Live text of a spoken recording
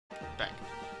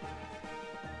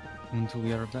Until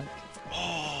we are back.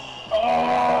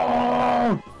 Oh!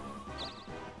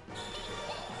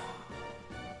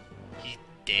 He's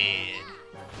dead.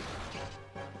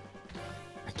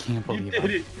 I can't believe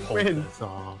I pulled this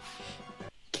off.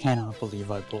 Cannot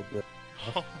believe I pulled this.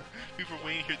 Oh, we were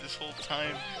waiting here this whole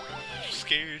time. I'm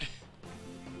scared.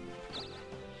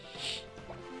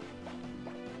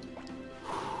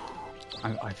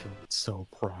 I feel so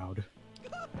proud.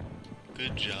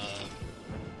 Good job.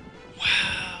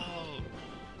 Wow!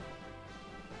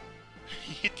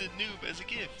 You hit the noob as a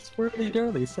gift. Swirly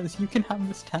Dirly says you can have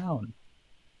this town.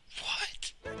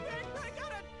 What?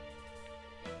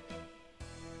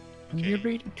 And we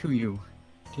read it to you,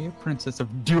 dear Princess of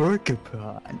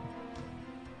Dokapon.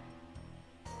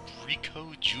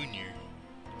 Rico Jr.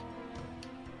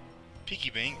 Piggy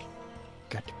bank.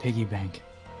 Got to piggy bank.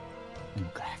 I'm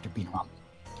gonna have to beat him up.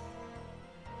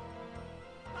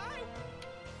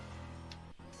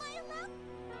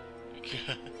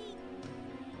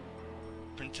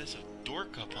 Princess of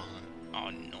Dokapon. Oh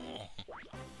no.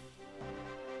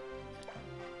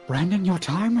 Brandon, your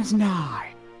time is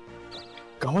nigh.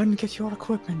 Go and get your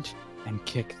equipment and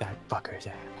kick that fucker's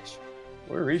ass.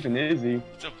 Where even is he?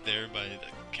 It's up there by the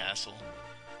castle.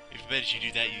 If I bet you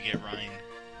do that, you get Ryan.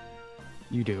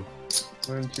 You do.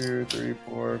 1, 2, 3,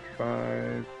 4,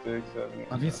 5, 6, 7.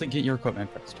 Obviously, get your equipment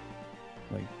first.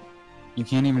 Like, you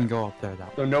can't even go up there that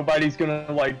way. So nobody's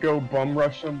gonna like go bum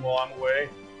rush him while I'm away.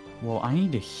 Well, I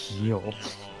need to heal.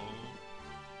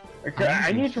 Okay,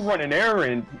 I need to run an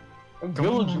errand. A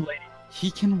village on. lady.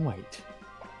 He can wait.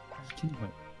 He can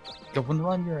wait. Go and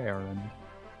run your errand.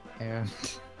 And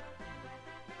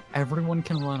everyone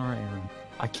can run our errand.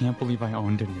 I can't believe I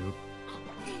owned a noob.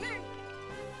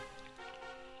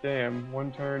 Damn,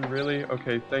 one turn, really?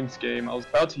 Okay, thanks game. I was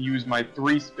about to use my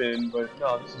 3 spin, but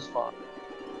no, this is fine.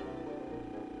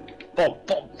 Boom,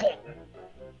 boom, boom!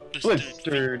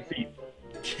 Blistered feet.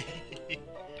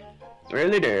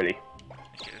 Really dirty.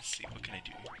 Okay, let's see, what can I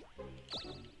do?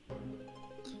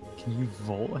 Can you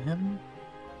volt him?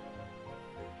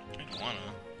 I don't wanna.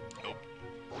 Nope.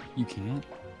 You can't?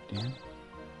 Damn.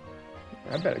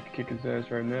 I bet I could kick his ass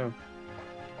right now.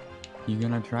 You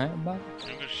gonna try it, bud?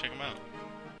 I'm gonna check him out.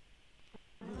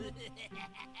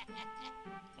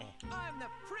 I'm the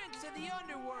prince of the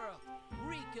underworld,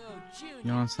 Rico Jr.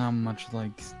 You don't sound much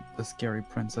like the scary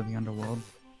prince of the underworld.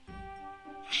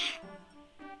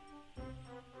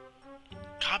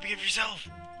 Copy of yourself!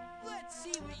 Let's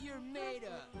see what you're made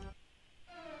of.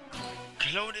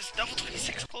 Clonus, level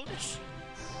 26 Clonus!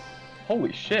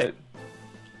 Holy shit.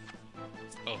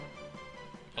 Oh.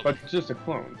 But it's just a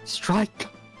clone. Strike!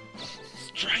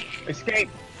 Strike! Escape!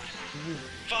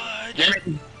 Fudge! Damn it!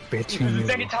 Bitch, This is the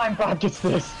second time Bob gets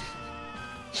this!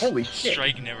 Holy shit!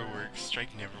 Strike never works.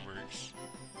 Strike never works.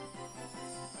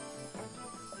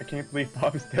 I can't believe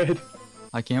Bob is dead.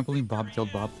 I can't believe Bob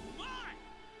killed Bob. What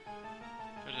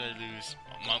did I lose?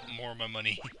 More of my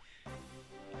money.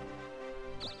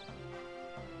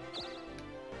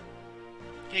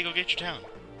 Hey, go get your town.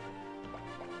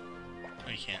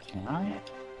 No, you can't. Can I?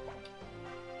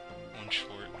 One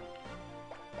short.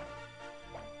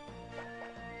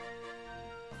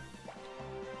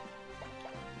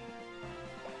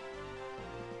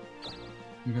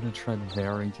 I'm gonna tread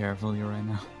very carefully right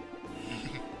now.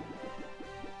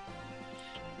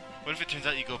 What if it turns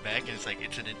out you go back and it's like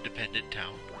it's an independent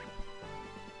town?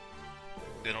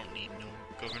 They don't need no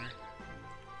governor.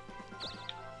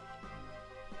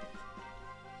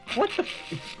 What the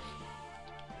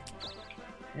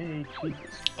Hey, Jesus.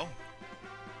 Oh.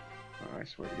 Oh, I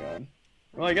swear to God.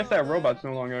 Well, I guess that robot's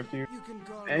no longer after you. You can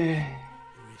go.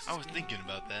 I was thinking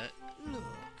about that. Look,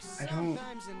 I don't-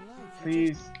 sometimes in life you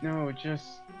Please, no,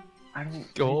 just... I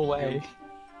don't... Go away.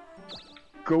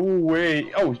 Go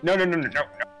away. Oh, no, no, no, no, no, no.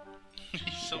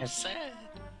 He's so Yes. sad.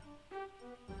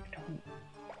 I don't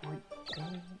want to go.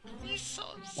 He's so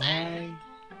sad.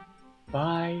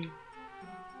 Bye. Bye.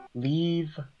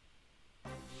 Leave.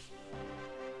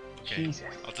 Okay, Jesus.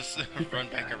 I'll just run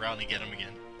back around and get him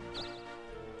again.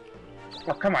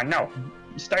 Oh, come on, no.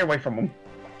 Stay away from him.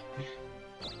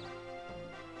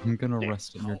 I'm gonna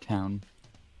rest in your town.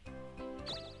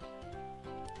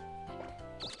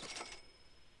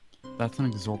 That's an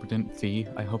exorbitant fee.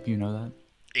 I hope you know that.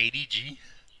 80G?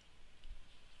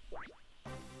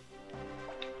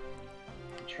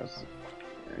 Trust me.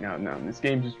 No, no, this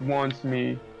game just wants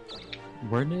me.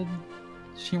 Where did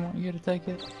she want you to take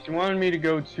it? She wanted me to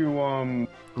go to,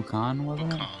 Bukan,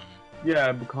 wasn't it? Dokapon.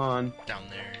 yeah, Bukan. Down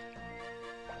there.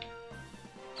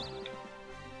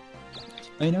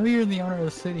 I know you're the owner of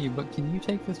the city, but can you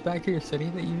take this back to your city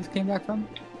that you just came back from?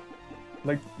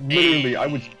 Like, literally, I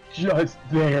was just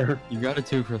there. You got a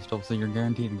 2 crystal, so you're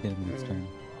guaranteed to get it next turn.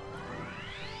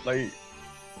 Like,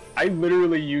 I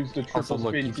literally used a Also, triple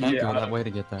look, spin you to can't get go out that of. way to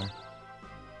get there.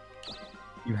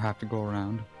 You have to go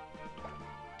around.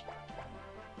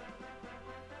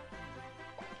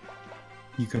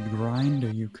 You could grind, or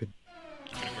you could...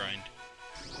 I'm gonna grind.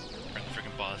 The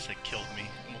freaking boss that killed me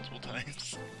multiple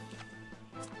times.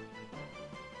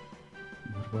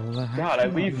 What will that God, I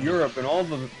happen? leave Europe and all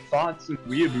the thoughts and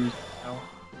weeaboos now.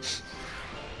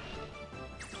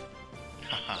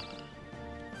 Haha.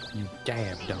 You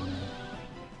dab, donut.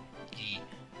 He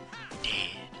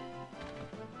dead.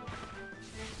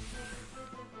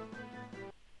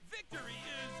 Victory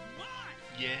is mine!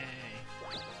 Yay.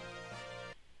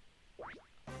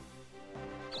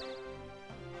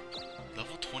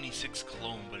 Level 26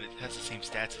 clone, but it has the same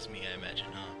stats as me, I imagine,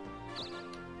 huh?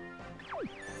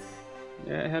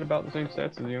 Yeah, it had about the same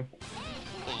stats as you.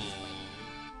 Oh.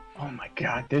 Oh my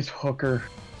god, this hooker.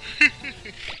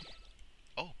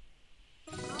 Oh.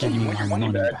 Give me want my your money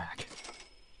money back. back.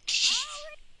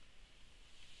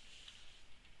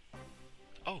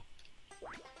 Oh.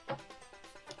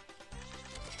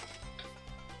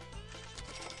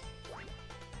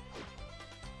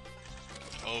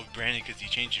 Oh, Brandon, because you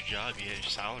changed your job, you had your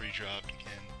salary dropped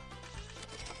again.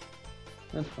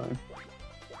 That's fine.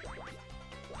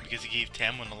 Because you gave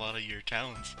Tamlin a lot of your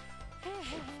talents.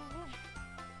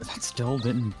 That still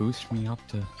didn't boost me up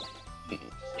to...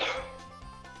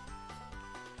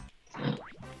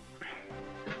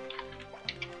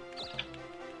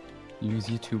 Use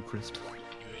your 2 crystal.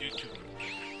 You too.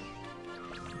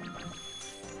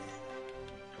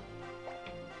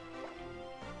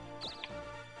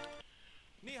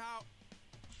 Ni hao.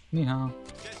 Ni hao.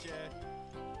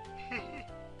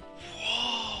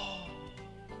 Whoa!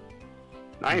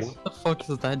 Nice. What the fuck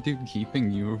is that dude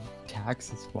keeping you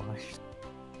taxes wise?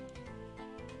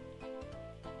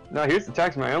 No, here's the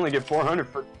tax man. I only get 400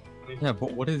 for. Yeah,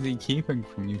 but what is he keeping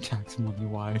from you tax money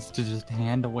wise to just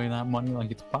hand away that money like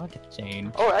it's pocket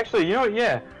change? Oh, actually, you know what?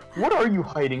 Yeah. What are you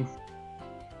hiding?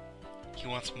 He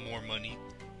wants more money.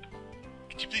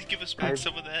 Could you please give us back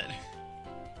some of that?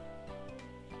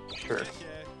 Sure.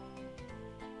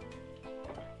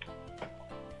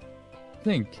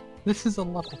 Think, this is a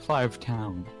level 5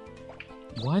 town.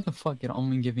 Why the fuck it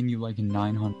only giving you like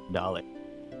 $900?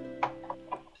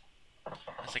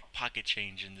 That's like pocket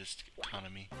change in this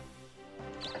economy.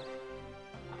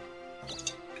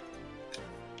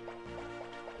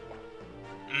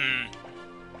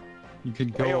 You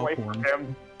could Stay go away up from one.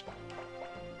 him.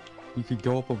 You could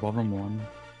go up above him one.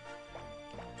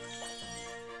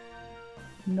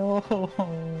 No.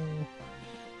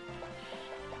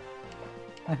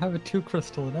 I have a 2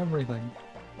 crystal and everything.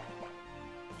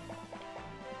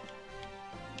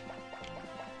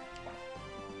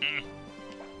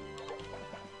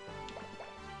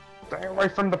 Stay away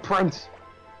from the prince.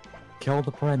 Kill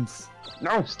the prince.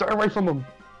 No, stay away from him.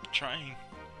 Trying.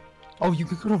 Oh, you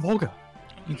could go to Volga.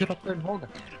 You could upgrade Volga.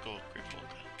 I'm gonna go upgrade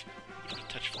Volga. I'm gonna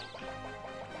touch Volga.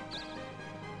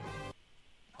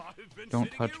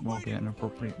 Don't touch Volga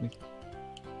inappropriately.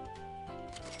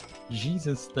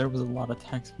 Jesus, there was a lot of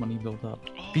tax money built up.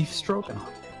 Beef stroganoff.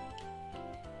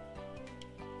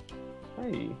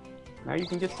 Hey, now you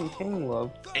can get some king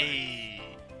love. Hey!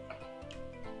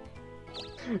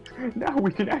 Now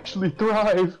we can actually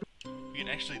thrive. We can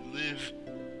actually live.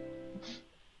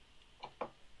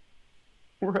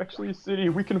 We're actually a city.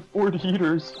 We can afford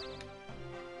heaters.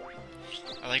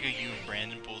 I like how you and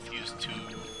Brandon both use 2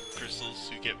 crystals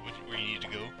to get where you need to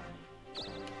go.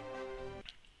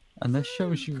 And this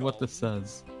shows you what this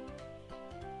says.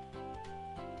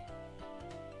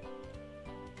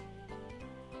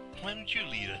 Why don't you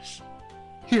lead us?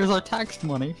 Here's our tax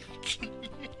money.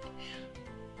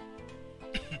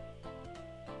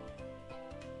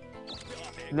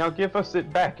 Now give us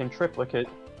it back in triplicate.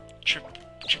 Triplicate.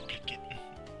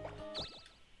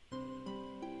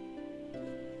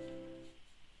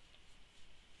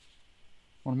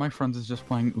 One of my friends is just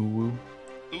playing Uwu.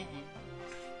 Ooh.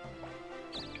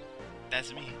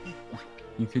 That's me.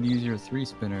 You could use your 3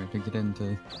 spinner to get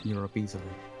into Europe easily.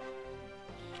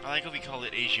 I like how we call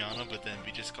it Asiana, but then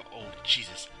we just call. Oh,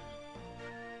 Jesus.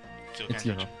 Still It's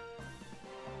can't touch Europe.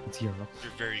 It's Europe. it.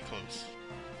 You're very close.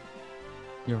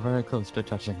 You're very close to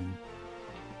touching him.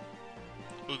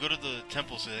 We'll go to the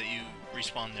temple so that you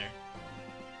respawn there.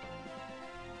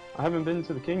 I haven't been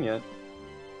to the king yet,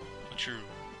 Oh, true.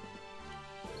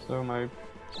 so my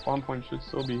spawn point should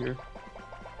still be here.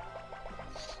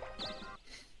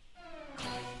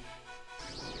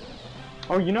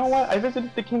 Oh, you know what? I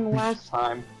visited the king last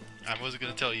time. I wasn't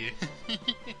gonna tell you.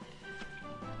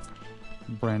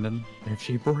 Brandon, if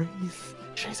she breathes,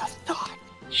 she's a thought.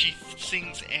 She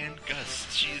sings and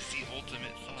gusts. She is the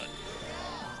ultimate thought.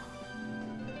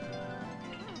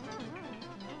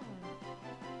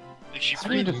 Like she How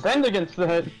do you breathed. defend against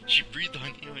that? She breathed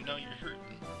on you, and now you're hurt.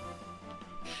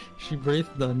 She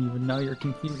breathed on you, and now you're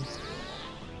confused.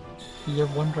 You're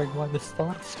wondering why this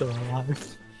thought's still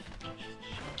alive.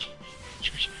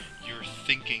 You're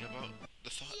thinking about the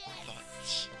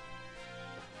thoughts.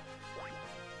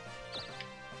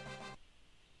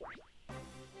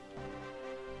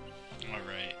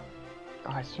 Alright.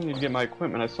 Oh, I still need to get my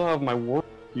equipment. I still have my warrior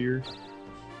gear.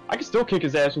 I can still kick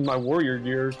his ass with my warrior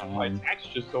gear. My attack's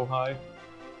just so high.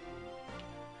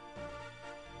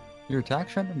 Your attack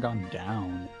shouldn't have gone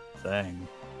down. Thing.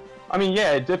 I mean,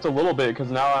 yeah, it dipped a little bit because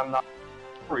now I'm not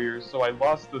warrior, so I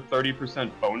lost the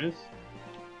 30% bonus.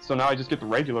 So now I just get the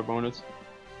regular bonus.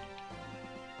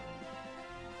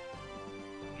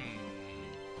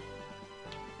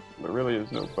 There really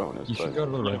is no bonus. You should but, go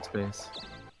to the you know, red space.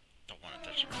 Don't want to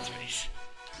touch red space.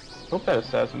 Hope that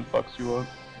assassin fucks you up.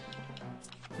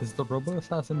 Is the Robo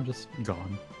Assassin just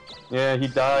gone? Yeah, he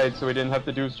died, so he didn't have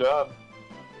to do his job.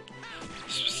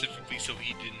 Specifically so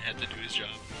he didn't have to do his job.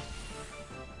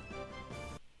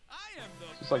 I am the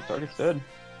Just like Target's dead.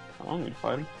 I don't need to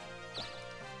fight him.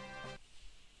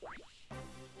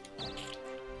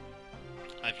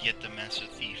 I've yet to master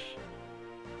thief.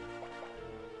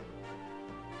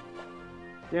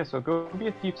 Yeah, so go be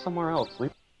a thief somewhere else.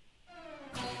 Leave.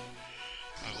 I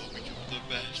will become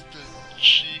the master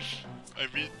chief. I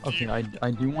mean, Okay,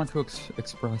 I do want to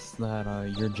express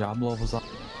that your job level's up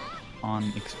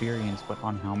on experience, but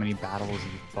on how many battles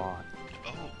you fought.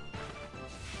 Oh.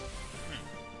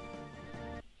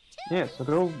 Yeah, so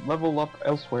go level up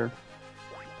elsewhere.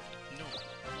 No.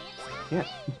 Yes.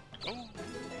 Oh.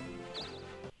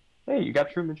 Hey, you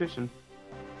got True Magician.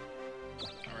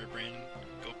 Alright, Brandon.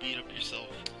 Go beat up yourself.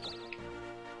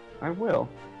 I will.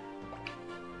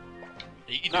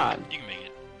 Yeah, you can Nah. do it. You can make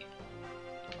it.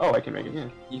 Oh, I can make it,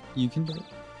 yeah. You can do it.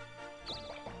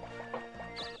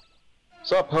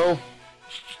 Sup, ho?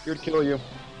 Here to kill you.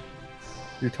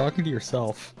 You're talking to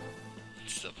yourself.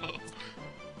 Suppo.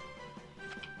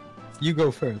 You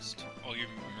go first. Oh, you're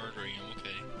murdering him,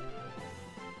 okay.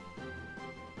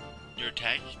 Your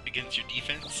attack against your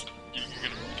defense, you're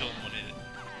gonna kill him one hit.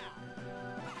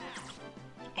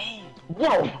 Oh!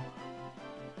 Whoa!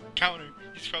 Counter!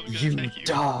 He's probably gonna You attack you.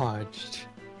 dodged.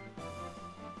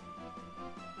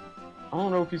 I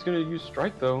don't know if he's gonna use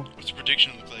strike though. What's the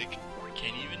prediction look like?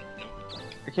 Can't even? Nope.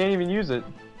 I can't even use it.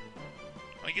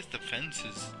 I guess defense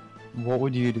is... What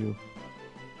would you do?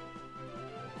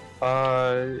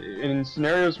 In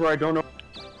scenarios where I don't know,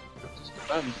 just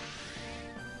defend.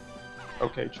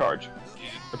 Okay, charge.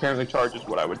 Apparently charge is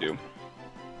what I would do.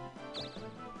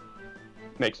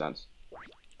 Makes sense.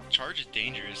 Charge is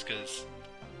dangerous, because...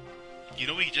 You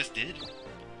know what he just did?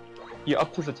 He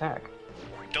upped his attack.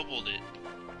 Doubled it.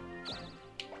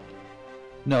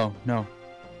 No.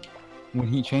 When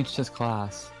he changed his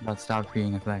class, that stopped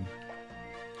being a thing.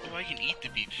 Oh, I can eat the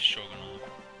beef stroganoff.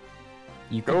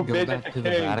 You Go could go visit back the to the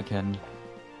king. Vatican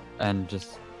and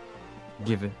just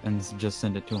give it and just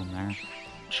send it to him there.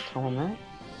 Tell him that?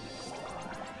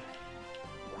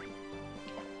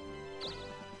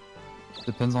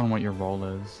 Depends on what your role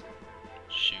is.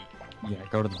 Shoot. Yeah,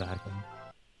 go to the Vatican.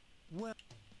 well,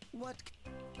 what?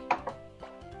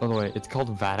 By the way, it's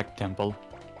called Vatican Temple.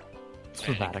 It's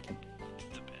the Vatican. Vatican.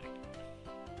 It's a bag.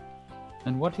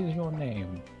 And what is your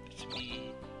name? It's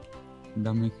me.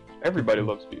 Dummy. Everybody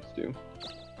loves beef stew.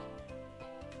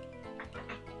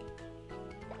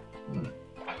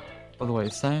 By the way,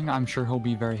 saying I'm sure he'll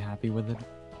be very happy with it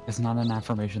is not an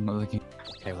affirmation that the king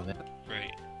is okay with it.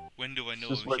 Right. When do I know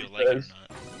Just if what he'll he like it or says.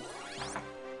 not?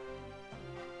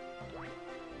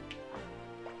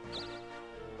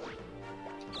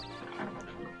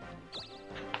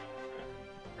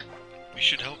 We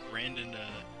should help Brandon,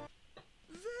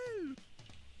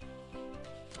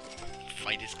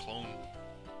 fight his clone.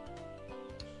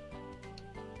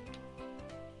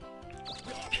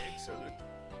 Excellent.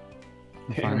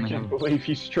 I Damn, I finally, can't have, believe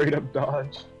he straight up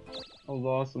dodged. That was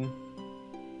awesome.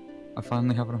 I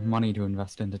finally have enough money to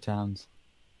invest into towns.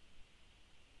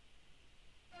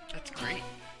 That's great.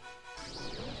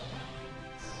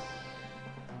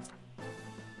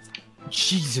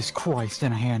 Jesus Christ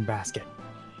in a handbasket.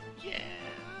 Yeah.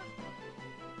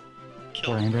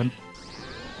 Kill Brandon.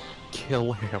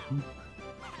 Kill him.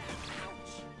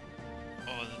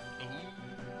 Oh,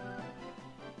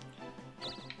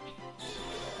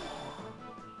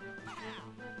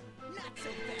 Not so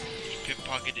bad. you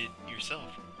pickpocketed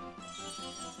yourself.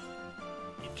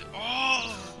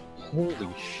 Oh! Holy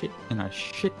shit in a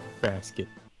shit basket.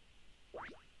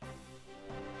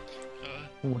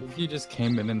 What if you just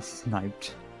came in and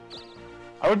sniped?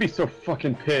 I would be so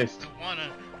fucking pissed. I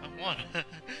wanna.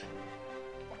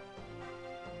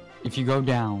 If you go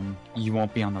down, you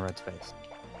won't be on the red space.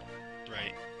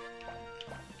 Right.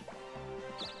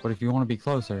 But if you want to be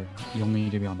closer, you'll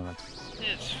need to be on the red space.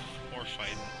 It's more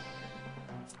fighting.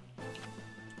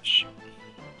 Shoot.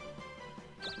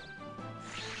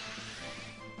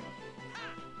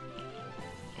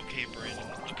 Okay, Brandon,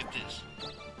 look at this.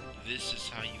 This is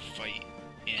how you fight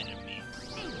enemy.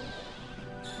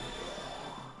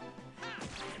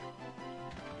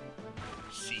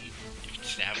 See? You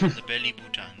stab in the belly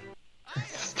button.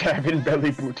 Stab in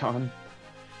belly button.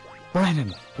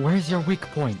 Brandon, where's your weak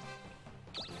point?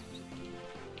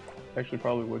 Actually,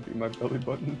 probably would be my belly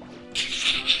button.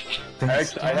 Then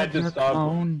Actually, I had stab to your stop.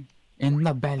 clone in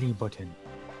the belly button.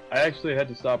 I actually had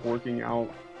to stop working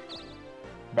out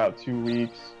about 2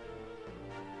 weeks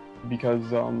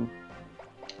because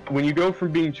when you go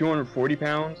from being 240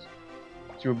 pounds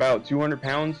to about 200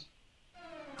 pounds,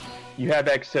 you have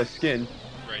excess skin.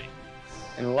 Right.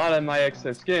 And a lot of my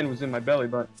excess skin was in my belly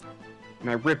button, and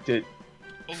I ripped it,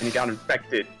 and it got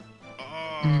infected.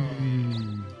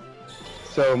 Oh.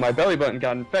 So my belly button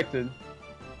got infected,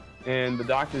 and the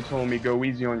doctor told me go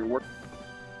easy on your work.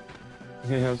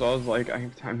 And so I was like, I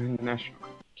have time in the national.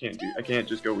 I can't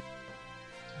just go.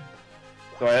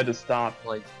 So I had to stop.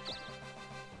 Like,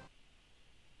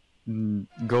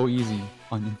 go easy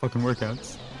on your fucking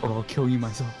workouts, or I'll kill you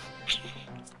myself.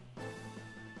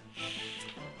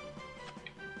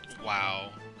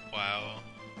 Wow. Wow.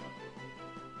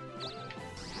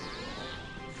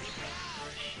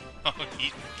 Oh,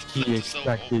 He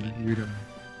expected you to.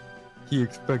 He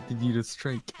expected you to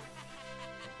strike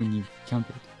when you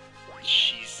countered.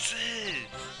 Jesus.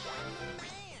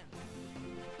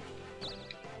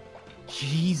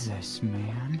 Jesus,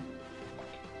 man.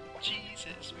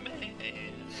 Jesus, man.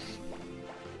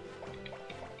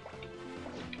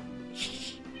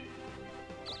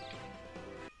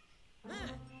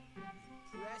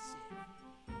 Impressive.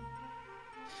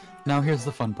 Now here's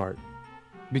the fun part.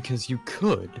 Because you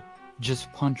could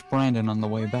just punch Brandon on the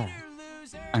way back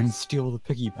and steal the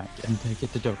piggy bank and take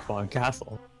it to Dokapon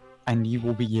Castle, and you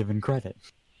will be given credit.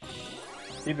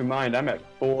 Keep in mind, I'm at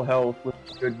full health with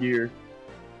good gear.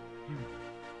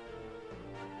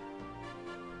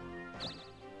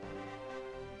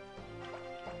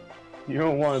 You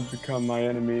don't want to become my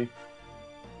enemy.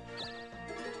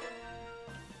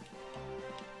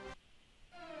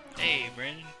 Hey,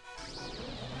 Brandon.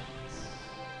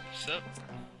 Sup?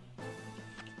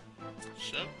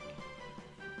 Sup?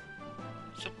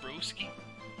 Sup, broski?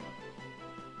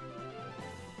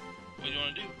 What do you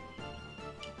want to do?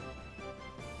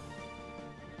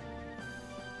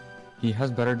 He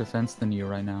has better defense than you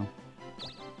right now.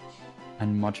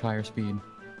 And much higher speed.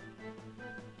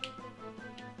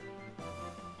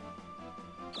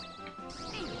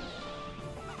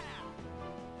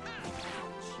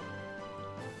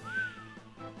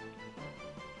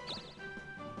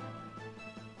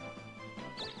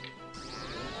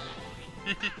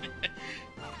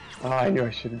 Oh, I knew I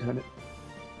should have done it.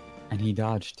 And he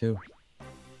dodged too.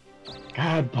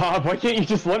 God, Bob, why can't you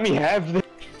just let me have this?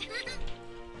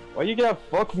 Why you gotta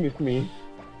fuck with me?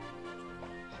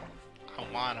 I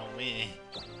wanna win.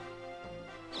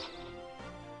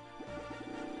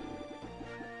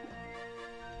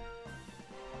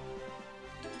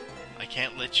 I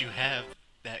can't let you have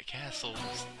that castle,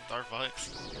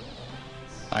 Starbucks.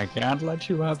 I can't let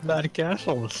you have that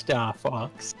castle, Star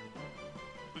Fox.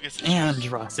 Who gets to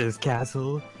Andross's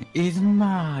castle is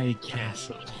my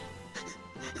castle. castle?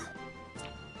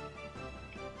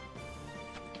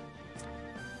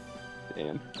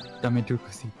 Damn. Dame tu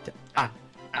cosita. Ah,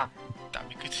 ah.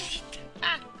 Dame cosita.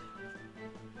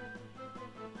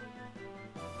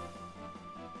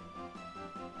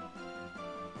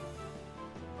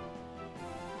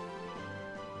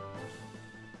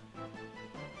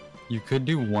 You could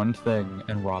do one thing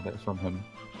and rob it from him.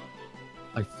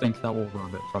 I think that will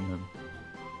rob it from him.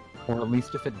 Or at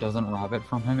least if it doesn't rob it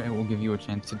from him, it will give you a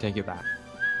chance to take it back.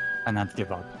 And that's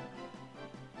give up.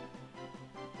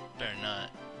 Better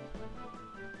not.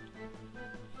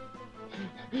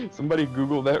 Somebody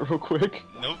Google that real quick.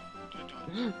 Nope.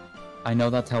 I know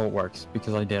that's how it works,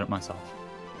 because I did it myself.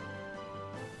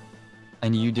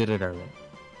 And you did it early.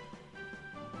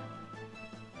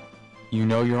 You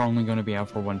know you're only going to be out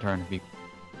for one turn if you...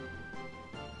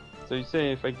 So you're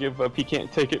saying if I give up, he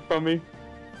can't take it from me?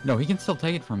 No, he can still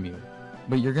take it from you.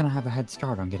 But you're going to have a head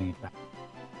start on getting it back.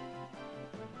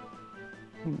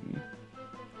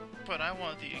 But I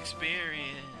want the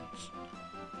experience. else.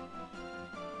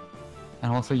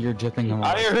 And also, you're jipping him.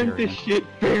 I earned this shit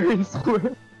fair and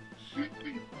square.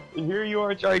 And here you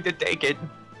are trying to take it.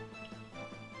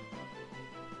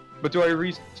 But do I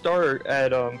restart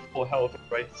at full health, or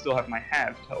do I still have my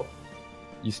halved health?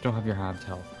 You still have your halved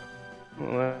health.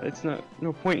 Well, it's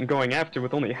no point in going after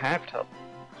with only halved health.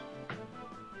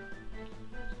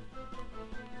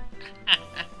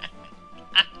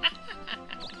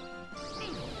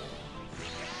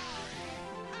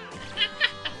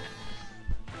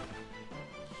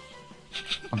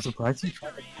 I'm surprised you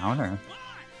tried to counter.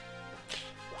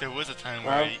 There was a time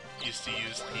where I used to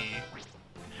use the...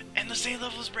 And the same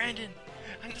level as Brandon!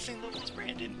 I'm the same level as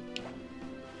Brandon!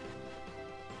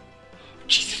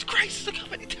 Jesus Christ, look how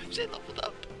many times I leveled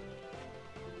up!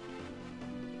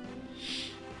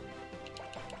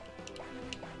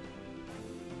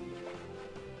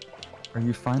 Are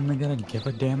you finally gonna give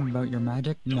a damn about your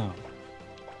magic? No.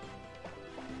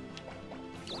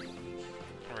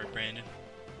 Alright, Brandon.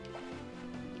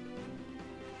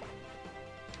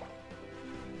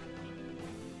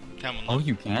 Come on, Oh, look.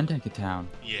 you can take a town.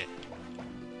 Yeah.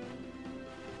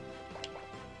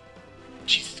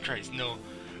 Jesus Christ, no.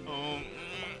 Oh.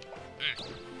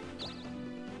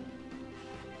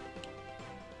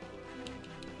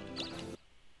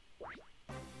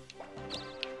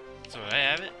 So I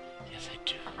have it? Yes, I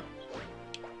do.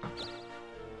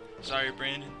 Sorry,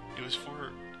 Brandon. It was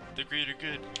for the greater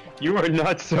good. You are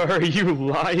not sorry, you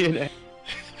lying ass.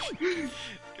 It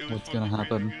was What's for gonna the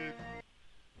happen? greater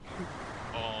good.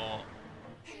 Oh.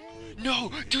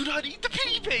 No! Do not eat the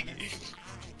piggy pig!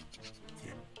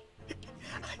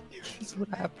 This would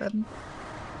happen.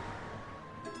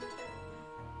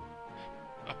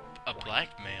 A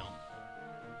blackmail?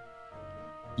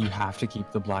 You have to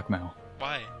keep the blackmail.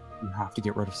 Why? You have to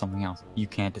get rid of something else. You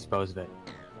can't dispose of it.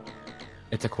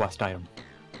 It's a quest item.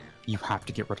 You have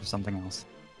to get rid of something else.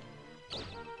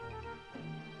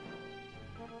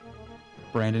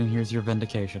 Brandon, here's your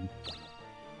vindication.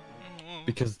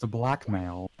 Because the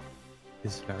blackmail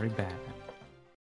is very bad.